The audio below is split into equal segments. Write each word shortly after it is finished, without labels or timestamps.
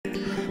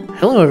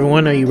Hello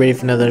everyone, are you ready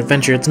for another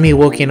adventure? It's me,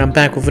 Wookie, and I'm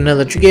back with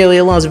another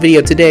Dragalia Lost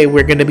video. Today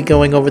we're going to be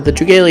going over the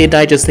Dragalia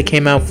Digest that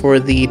came out for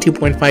the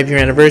 2.5 year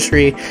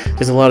anniversary.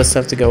 There's a lot of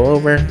stuff to go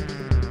over.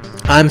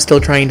 I'm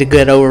still trying to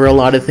get over a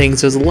lot of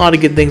things. There's a lot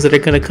of good things that are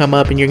going to come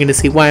up, and you're going to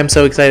see why I'm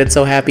so excited,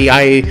 so happy.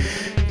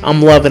 I'm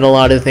loving a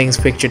lot of things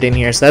pictured in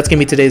here, so that's going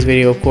to be today's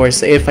video, of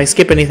course. If I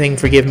skip anything,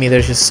 forgive me,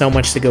 there's just so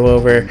much to go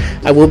over.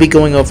 I will be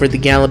going over the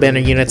Gala banner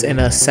units in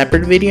a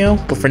separate video,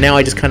 but for now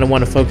I just kind of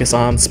want to focus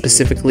on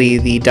specifically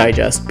the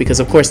Digest,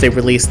 because of course they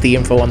released the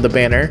info on the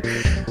banner.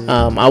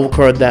 I'll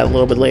record that a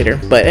little bit later,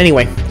 but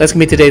anyway, that's going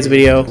to be today's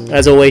video.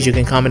 As always, you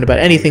can comment about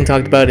anything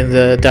talked about in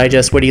the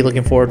Digest. What are you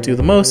looking forward to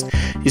the most?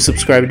 You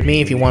subscribe to me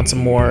if you want some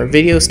more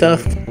video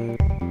stuff,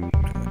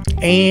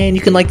 and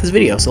you can like this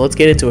video, so let's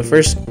get into it.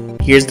 First,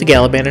 here's the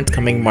Gala banner. It's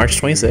coming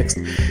March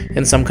 26th.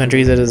 In some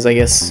countries it is, I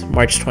guess,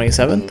 March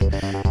 27th.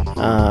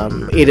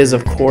 It is,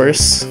 of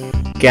course,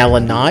 Gala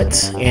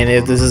Not, and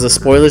if this is a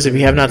spoilers if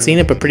you have not seen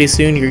it, but pretty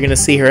soon you're going to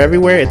see her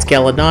everywhere. It's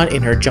Gala Not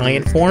in her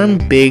giant form,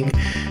 big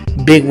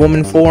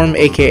woman form,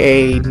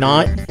 aka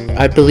Not.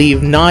 I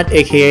believe Not,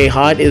 aka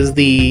Hot, is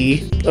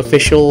the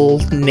official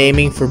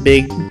naming for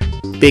Big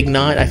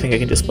Not. I think I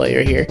can just play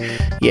her here.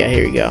 Yeah,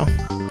 here we go.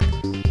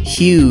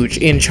 Huge,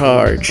 in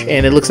charge,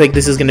 and it looks like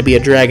this is going to be a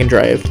dragon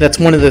drive. That's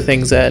one of the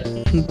things that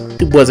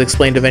was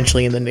explained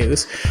eventually in the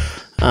news.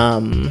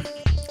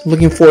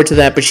 Looking forward to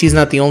that, but she's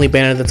not the only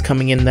banner that's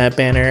coming in that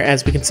banner.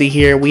 As we can see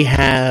here, we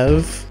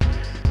have...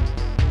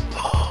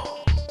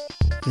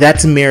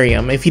 that's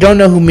Miriam. If you don't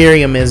know who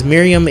Miriam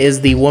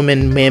is the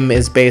woman Mim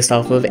is based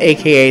off of,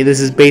 aka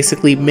this is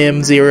basically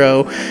Mim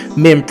Zero,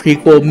 Mim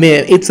prequel,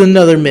 Mim. It's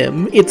another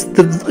Mim. It's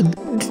the...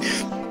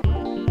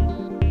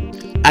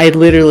 I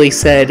literally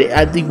said,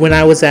 when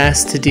I was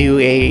asked to do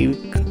a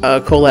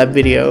collab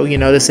video, you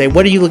know, to say,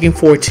 what are you looking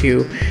forward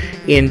to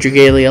in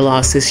Dragalia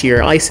Lost this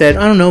year? I said,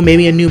 I don't know,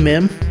 maybe a new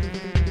Mim.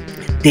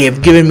 They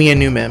have given me a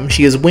new Mim.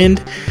 She is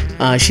wind.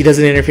 She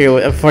doesn't interfere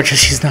with, unfortunately,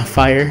 she's not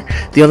fire.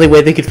 The only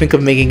way they could think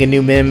of making a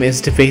new Mim is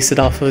to base it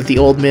off of the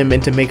old Mim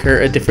and to make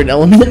her a different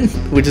element,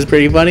 which is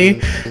pretty funny.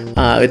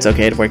 It's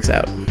okay, it works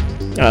out.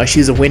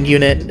 She's a wind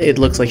unit. It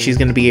looks like she's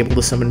going to be able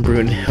to summon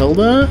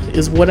Brunhilde,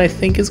 is what I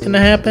think is going to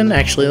happen.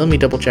 Actually, let me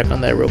double check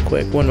on that real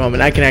quick. One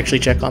moment, I can actually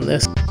check on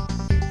this.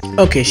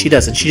 Okay, she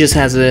doesn't. She just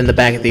has it in the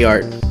back of the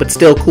art. But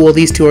still cool,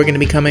 these two are going to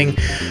be coming.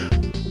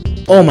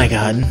 Oh my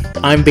god,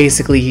 I'm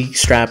basically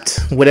strapped.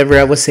 Whatever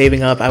I was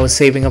saving up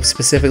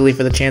specifically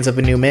for the chance of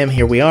a new Mim.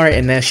 Here we are,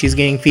 and now she's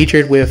getting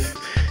featured with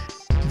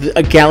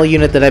a Gala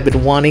unit that I've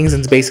been wanting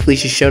since basically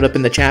she showed up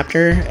in the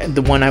chapter.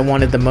 The one I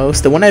wanted the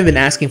most, the one I've been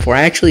asking for.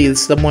 Actually,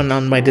 someone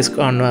on my the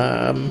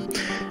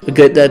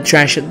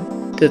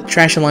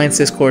Trash Alliance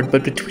Discord,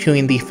 but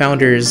between the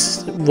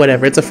founders,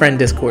 whatever, it's a friend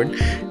Discord.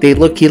 He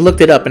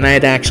looked it up, and I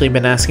had actually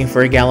been asking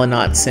for a Gala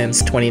Not since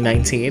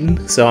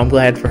 2019. So I'm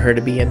glad for her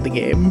to be in the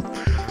game.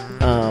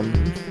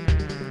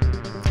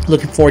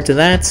 Looking forward to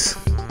that.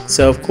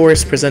 So of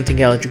course, presenting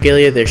Gala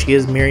Dragalia. There she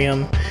is,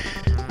 Miriam.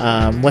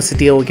 What's the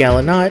deal with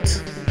Gala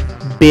Not?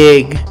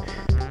 Big.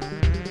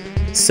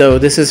 So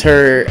this is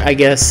her, I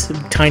guess,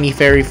 tiny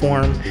fairy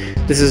form.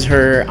 This is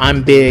her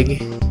I'm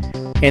big,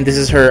 and this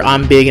is her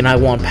I'm big and I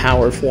want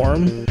power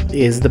form,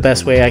 is the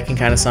best way I can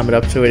kind of sum it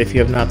up to it if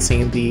you have not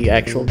seen the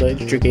actual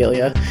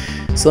Dragalia.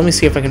 So let me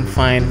see if I can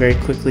find very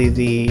quickly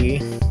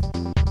the...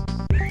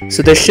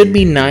 So there should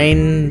be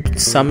 9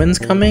 summons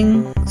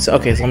coming. So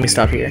okay, so let me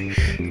stop here.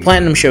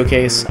 Platinum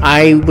Showcase.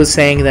 I was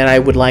saying that I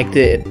would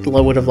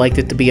have liked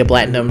it to be a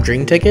Platinum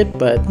Dream Ticket,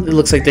 but it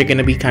looks like they're going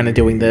to be kind of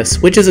doing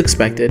this, which is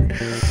expected.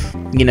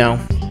 You know,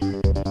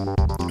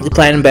 the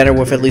Platinum banner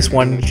with at least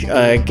one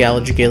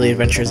Gala Dragalia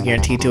adventure is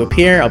guaranteed to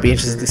appear. I'll be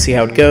interested to see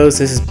how it goes.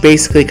 This is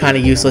basically kind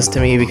of useless to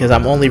me because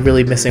I'm only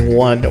really missing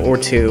 1 or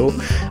 2.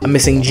 I'm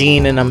missing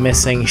Jean and I'm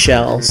missing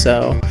Shell,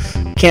 so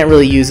can't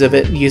really use of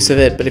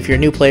it, but if you're a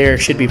new player, it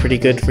should be pretty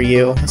good for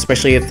you,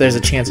 especially if there's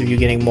a chance of you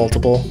getting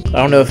multiple. I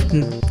don't know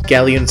if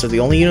Gala units are the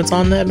only units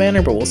on that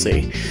banner, but we'll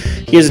see.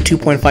 Here's a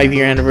 2.5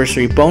 year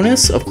anniversary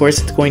bonus. Of course,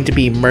 it's going to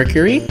be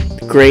Mercury.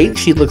 Great,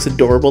 she looks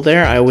adorable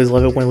there. I always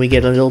love it when we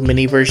get little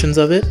mini versions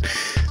of it.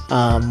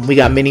 We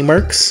got mini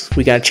mercs,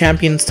 we got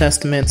Champion's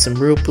Testament, some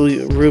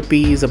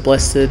rupees, a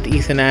blessed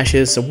Ethan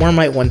Ashes, a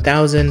Wormite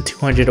 1000,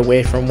 200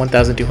 away from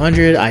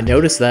 1200. I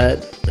noticed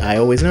that. I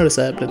always notice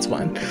that, but it's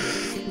fine.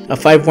 A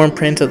 5-worm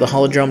print of the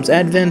Holodrome's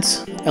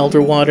Advent, Elder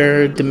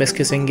Water,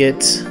 Damascus Ingot,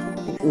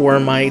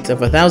 Wormite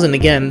of 1000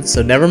 again,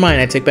 so never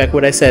mind, I take back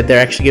what I said. They're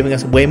actually giving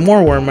us way more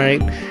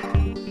Wormite.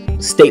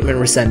 Statement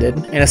rescinded,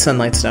 and a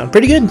Sunlight Stone.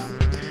 Pretty good.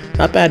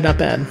 Not bad, not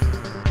bad.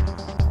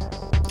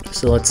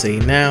 So let's see,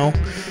 now,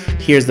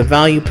 here's the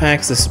value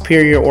packs, the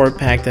Superior Orb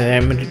pack, the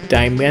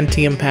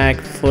Diamantium pack,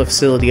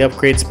 Facility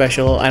Upgrade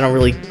Special. I don't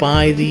really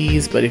buy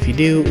these, but if you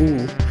do,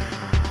 ooh.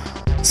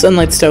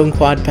 Sunlight Stone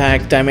Quad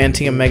Pack,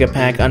 Diamantium Mega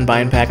Pack,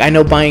 Unbind Pack. I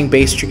know buying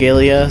base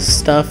Dragalia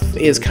stuff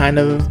is kind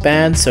of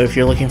bad, so if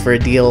you're looking for a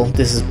deal,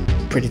 this is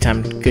pretty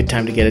good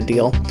time to get a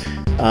deal.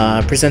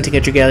 Presenting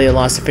a Dragalia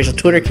Lost official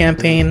Twitter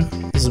campaign.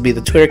 This will be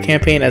the Twitter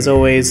campaign, as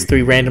always,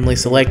 3 randomly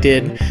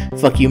selected.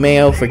 Fuck you,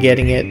 Mayo, for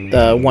getting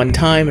it one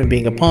time and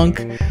being a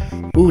punk.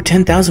 Ooh,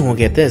 10,000 will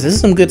get this. This is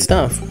some good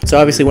stuff. So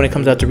obviously when it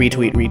comes out to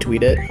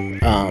retweet it.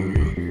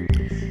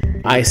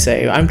 I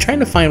say, I'm trying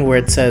to find where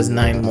it says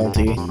 9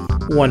 multi.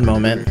 One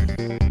moment.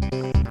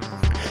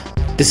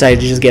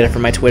 Decided to just get it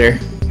from my Twitter.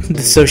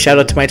 So shout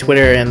out to my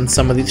Twitter and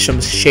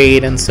some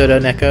Shade and Soda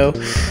Neko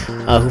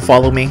who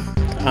follow me.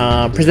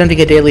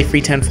 Presenting a daily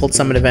free 10-fold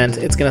summon event.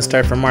 It's going to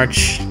start from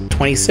March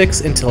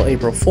 26th until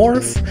April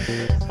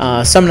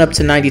 4th. Summon up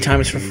to 90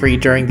 times for free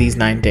during these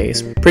 9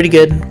 days. Pretty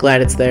good.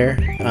 Glad it's there.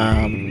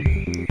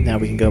 Now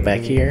we can go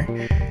back here.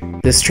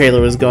 This trailer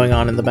was going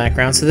on in the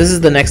background. So this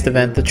is the next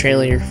event, the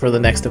trailer for the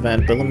next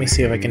event. But let me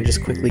see if I can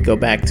just quickly go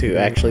back to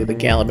actually the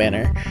Gala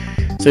banner.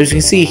 So as you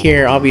can see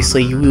here,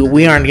 obviously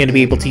we aren't going to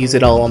be able to use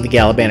it all on the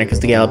Gala banner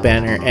because the Gala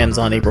banner ends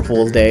on April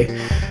Fool's Day.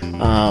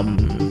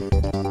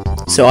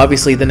 So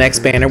obviously the next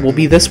banner will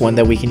be this one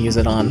that we can use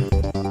it on.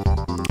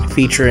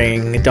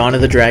 Featuring Dawn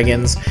of the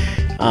Dragons,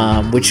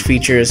 which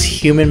features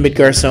Human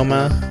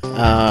Midgarsoma,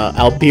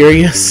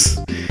 Alberius,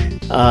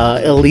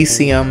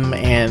 Elysium,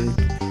 and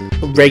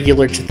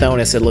regular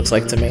Chthonus, it looks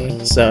like to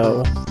me.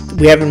 So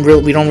we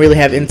don't really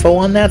have info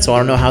on that, so I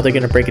don't know how they're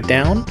going to break it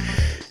down.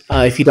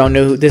 If you don't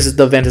know,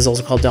 the event is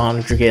also called Dawn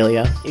of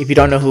Dragalia. If you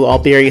don't know who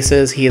Alberius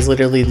is, he is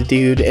literally the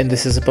dude, and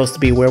this is supposed to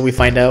be where we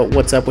find out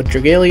what's up with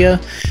Dragalia.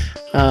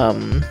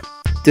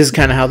 This is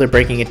kind of how they're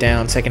breaking it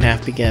down. Second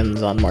half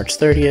begins on March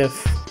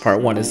 30th.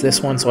 Part 1 is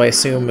this one, so I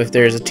assume if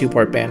there's a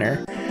 2-part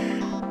banner,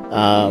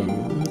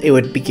 it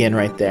would begin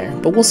right there.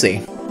 But we'll see.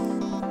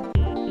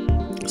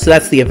 So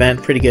that's the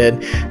event, pretty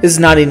good. This is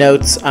Naughty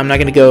Notes. I'm not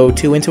going to go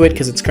too into it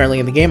because it's currently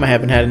in the game. I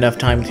haven't had enough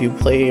time to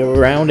play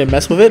around and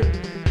mess with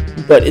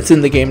it. But it's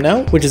in the game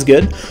now, which is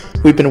good.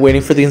 We've been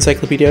waiting for the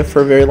encyclopedia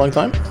for a very long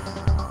time.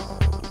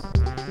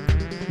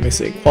 Let me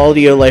see.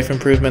 Quality of life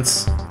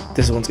improvements.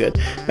 This one's good.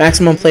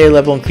 Maximum player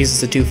level increases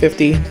to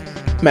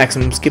 250.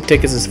 Maximum skip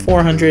tickets is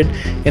 400.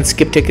 And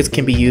skip tickets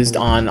can be used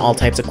on all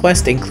types of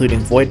quests, including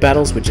void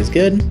battles, which is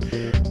good.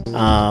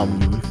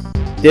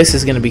 This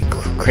is going to be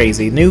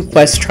crazy. New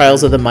quest,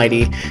 Trials of the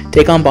Mighty.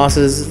 Take on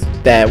bosses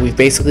that we've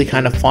basically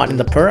kind of fought in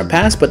the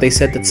past, but they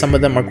said that some of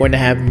them are going to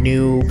have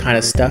new kind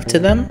of stuff to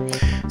them.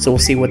 So we'll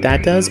see what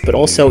that does. But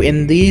also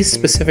in these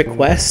specific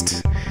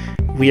quests,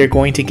 we are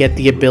going to get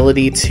the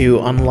ability to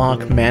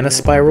unlock mana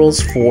spirals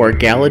for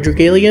Gala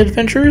Dragalia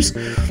adventures.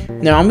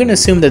 Now I'm going to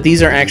assume that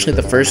these are actually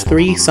the first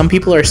 3. Some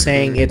people are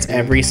saying it's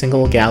every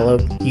single Gala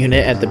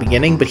unit at the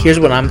beginning, but here's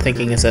what I'm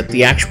thinking is that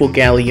the actual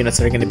Gala units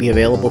that are going to be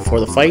available for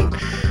the fight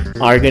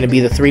are going to be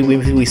the 3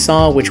 we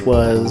saw, which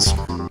was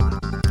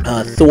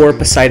Thor,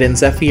 Poseidon,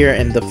 Zephyr,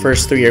 and the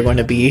first 3 are going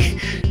to be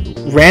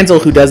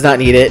Ranzel, who does not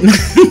need it,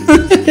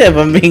 if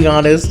I'm being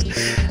honest,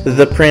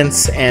 the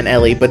Prince, and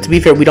Ellie. But to be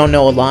fair, we don't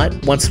know a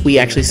lot. Once we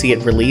actually see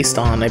it released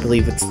on, I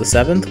believe it's the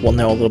 7th, we'll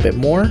know a little bit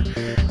more.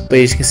 But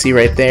as you can see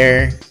right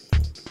there,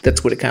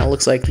 that's what it kind of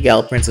looks like, the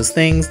Gala Princess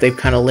things. They've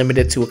kind of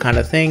limited to what kind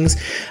of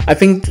things. I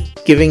think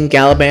giving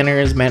Gala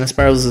banners mana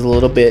spirals is a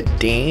little bit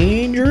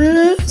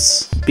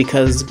dangerous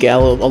because a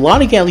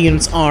lot of Gala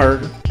units are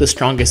the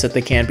strongest that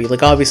they can be.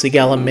 Like obviously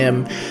Gala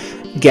Mim,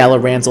 Gala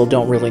Ranzel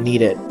don't really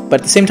need it.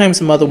 But at the same time,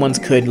 some other ones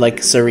could,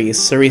 like Cerise.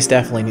 Cerise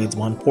definitely needs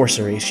one. Poor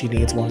Cerise, she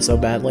needs one so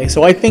badly.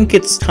 So I think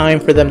it's time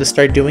for them to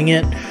start doing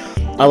it.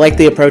 I like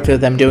the approach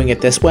of them doing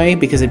it this way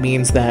because it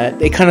means that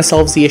it kind of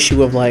solves the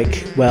issue of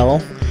like, well,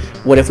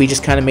 what if we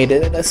just kind of made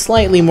it a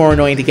slightly more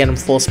annoying to get them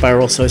full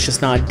spiral, so it's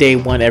just not day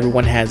 1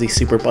 everyone has these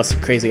super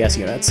busted crazy ass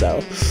units. So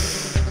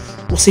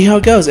we'll see how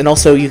it goes. And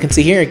also you can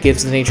see here it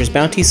gives the Nature's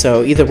Bounty,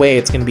 so either way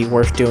it's going to be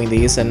worth doing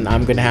these, and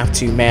I'm going to have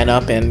to man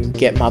up and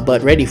get my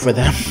butt ready for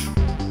them.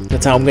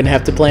 That's how I'm going to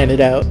have to plan it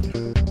out.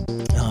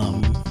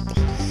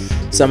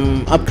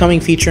 Some upcoming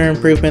feature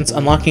improvements: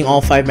 unlocking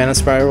all 5 mana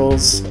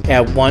spirals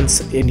at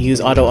once and use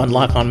auto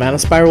unlock on mana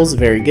spirals,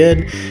 very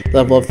good.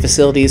 Level up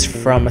facilities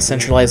from a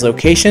centralized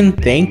location,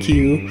 thank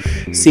you.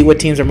 See what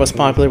teams are most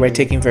popular by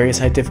taking various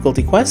high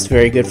difficulty quests,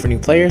 very good for new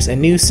players.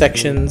 And new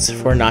sections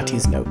for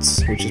Nati's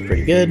notes, which is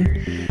pretty good.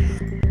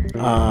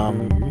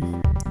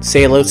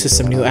 Say hello to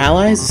some new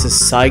allies. This is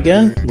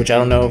Saiga, which I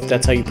don't know if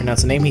that's how you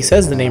pronounce the name. He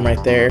says the name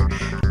right there.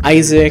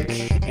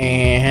 Isaac,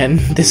 and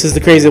this is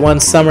the crazy one,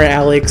 Summer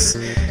Alex.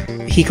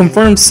 He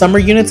confirmed summer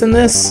units in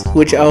this,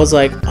 which I was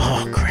like,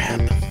 oh crap,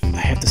 I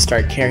have to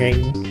start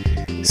caring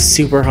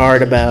super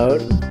hard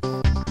about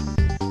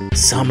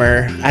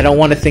summer. I don't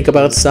want to think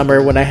about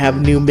summer when I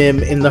have new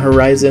Mim in the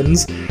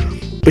horizons.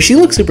 But she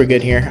looks super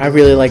good here. I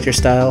really liked her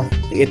style.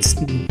 It's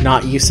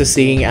not used to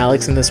seeing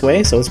Alex in this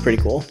way, so it's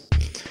pretty cool.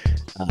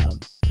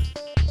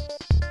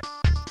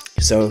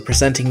 So,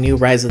 presenting new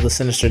Rise of the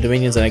Sinister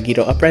Dominions and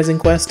Agito Uprising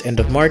quest, end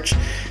of March.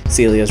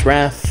 Celia's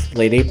Wrath,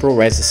 late April,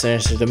 Rise of the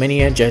Sinister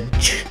Dominion,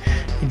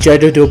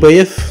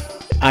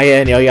 Jadodobayev,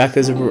 Aya and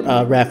Yoyaka's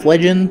Wrath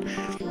Legend,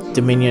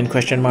 Dominion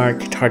question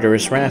mark,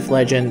 Tartarus Wrath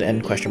Legend,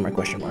 and question mark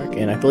question mark.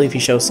 And I believe he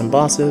shows some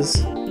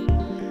bosses.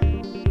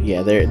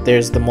 Yeah,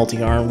 there's the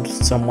multi-armed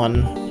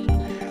someone.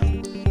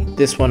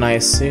 This one I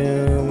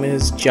assume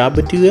is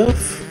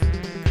Jabadoof.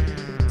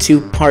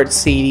 2-part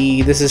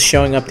CD. This is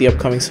showing up the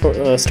upcoming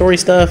story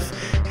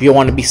stuff. If you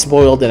want to be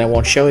spoiled, then I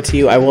won't show it to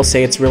you. I will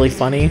say it's really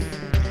funny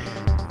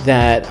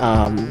that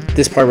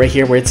this part right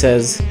here where it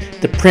says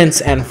the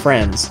prince and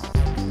friends.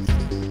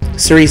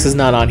 Cerise is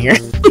not on here.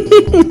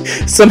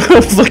 Somehow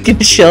fucking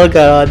Shell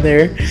got on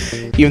there,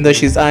 even though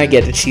I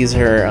get it, she's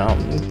her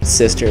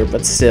sister,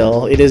 but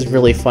still, it is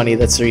really funny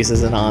that Cerise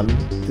isn't on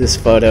this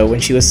photo when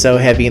she was so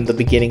heavy in the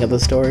beginning of the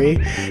story.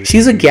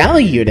 She's a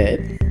galley unit.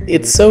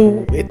 It's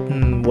so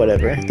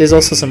whatever. There's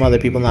also some other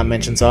people not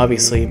mentioned, so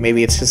obviously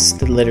maybe it's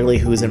just literally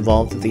who's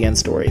involved with the end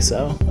story,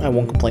 so I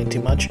won't complain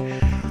too much.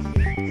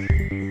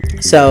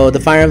 So the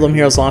Fire Emblem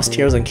Heroes Lost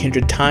Heroes and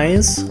Kindred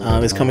Ties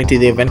is coming to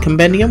the event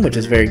compendium, which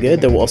is very good.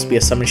 There will also be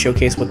a summon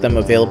showcase with them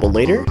available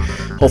later.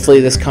 Hopefully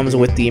this comes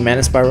with the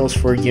mana spirals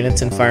for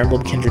units in Fire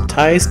Emblem Kindred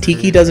Ties.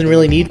 Tiki doesn't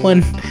really need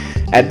one.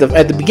 At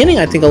the beginning,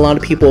 I think a lot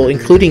of people,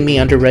 including me,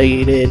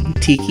 underrated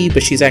Tiki,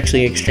 but she's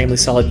actually an extremely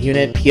solid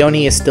unit.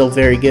 Peony is still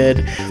very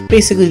good.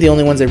 Basically, the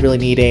only ones that really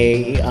need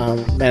a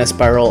mana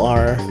spiral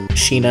are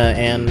Sheena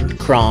and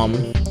Chrom.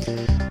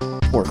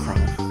 Or Chrom.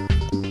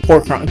 Poor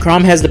Chrom.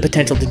 Chrom has the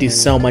potential to do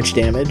so much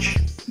damage.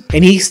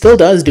 And he still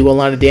does do a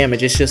lot of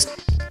damage. It's just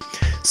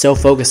so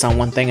focused on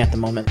one thing at the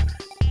moment.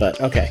 But,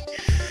 okay.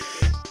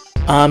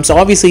 So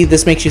obviously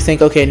this makes you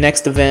think, okay,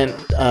 next event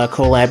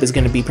collab is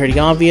going to be pretty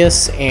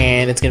obvious,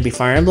 and it's going to be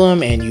Fire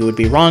Emblem, and you would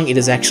be wrong. It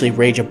is actually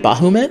Rage of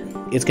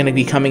Bahamut. It's going to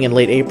be coming in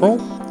late April.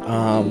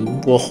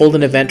 We'll hold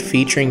an event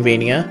featuring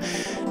Vania.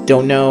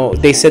 Don't know.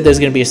 They said there's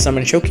going to be a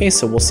summon showcase,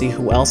 so we'll see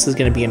who else is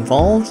going to be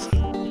involved.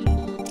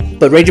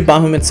 But Rage of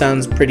Bahamut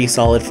sounds pretty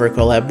solid for a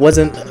collab.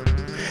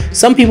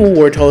 Some people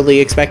were totally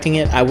expecting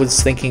it. I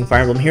was thinking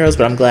Fire Emblem Heroes,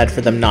 but I'm glad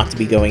for them not to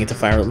be going into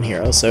Fire Emblem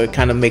Heroes. So it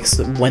kind of makes,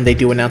 when they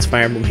do announce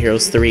Fire Emblem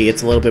Heroes 3,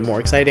 it's a little bit more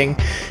exciting.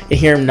 And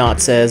here Not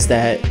says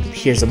that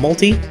here's a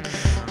multi.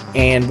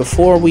 And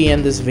before we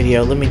end this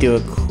video, let me do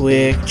a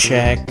quick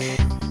check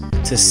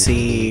to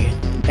see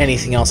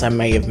anything else I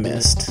may have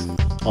missed.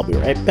 I'll be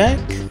right back.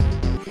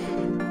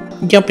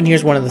 Yep, and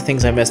here's one of the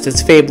things I missed.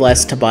 It's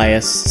Fabeless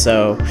Tobias,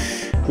 so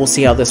we'll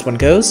see how this one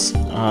goes.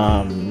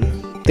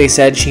 They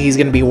said he's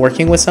going to be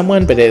working with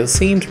someone, but it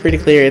seemed pretty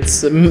clear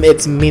it's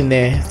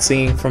Mine,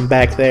 seeing from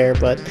back there,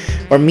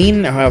 or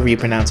Min, or however you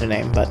pronounce her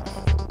name. But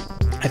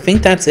I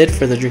think that's it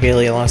for the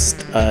Dragalia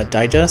Lost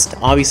Digest.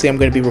 Obviously, I'm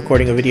going to be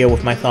recording a video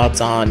with my thoughts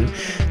on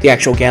the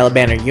actual Gala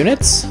Banner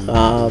units.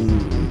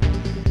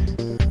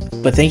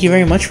 But thank you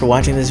very much for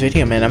watching this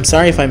video, man. I'm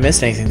sorry if I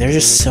missed anything. There's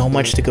just so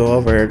much to go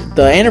over.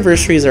 The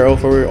anniversaries are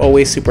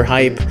always super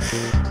hype.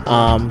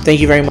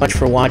 Thank you very much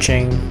for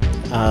watching.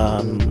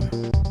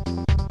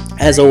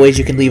 As always,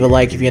 you can leave a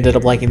like if you ended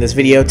up liking this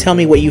video. Tell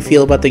me what you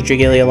feel about the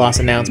Dragalia Lost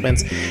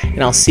announcements,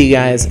 and I'll see you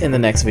guys in the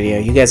next video.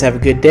 You guys have a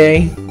good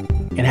day,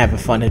 and have a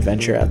fun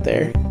adventure out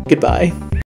there. Goodbye.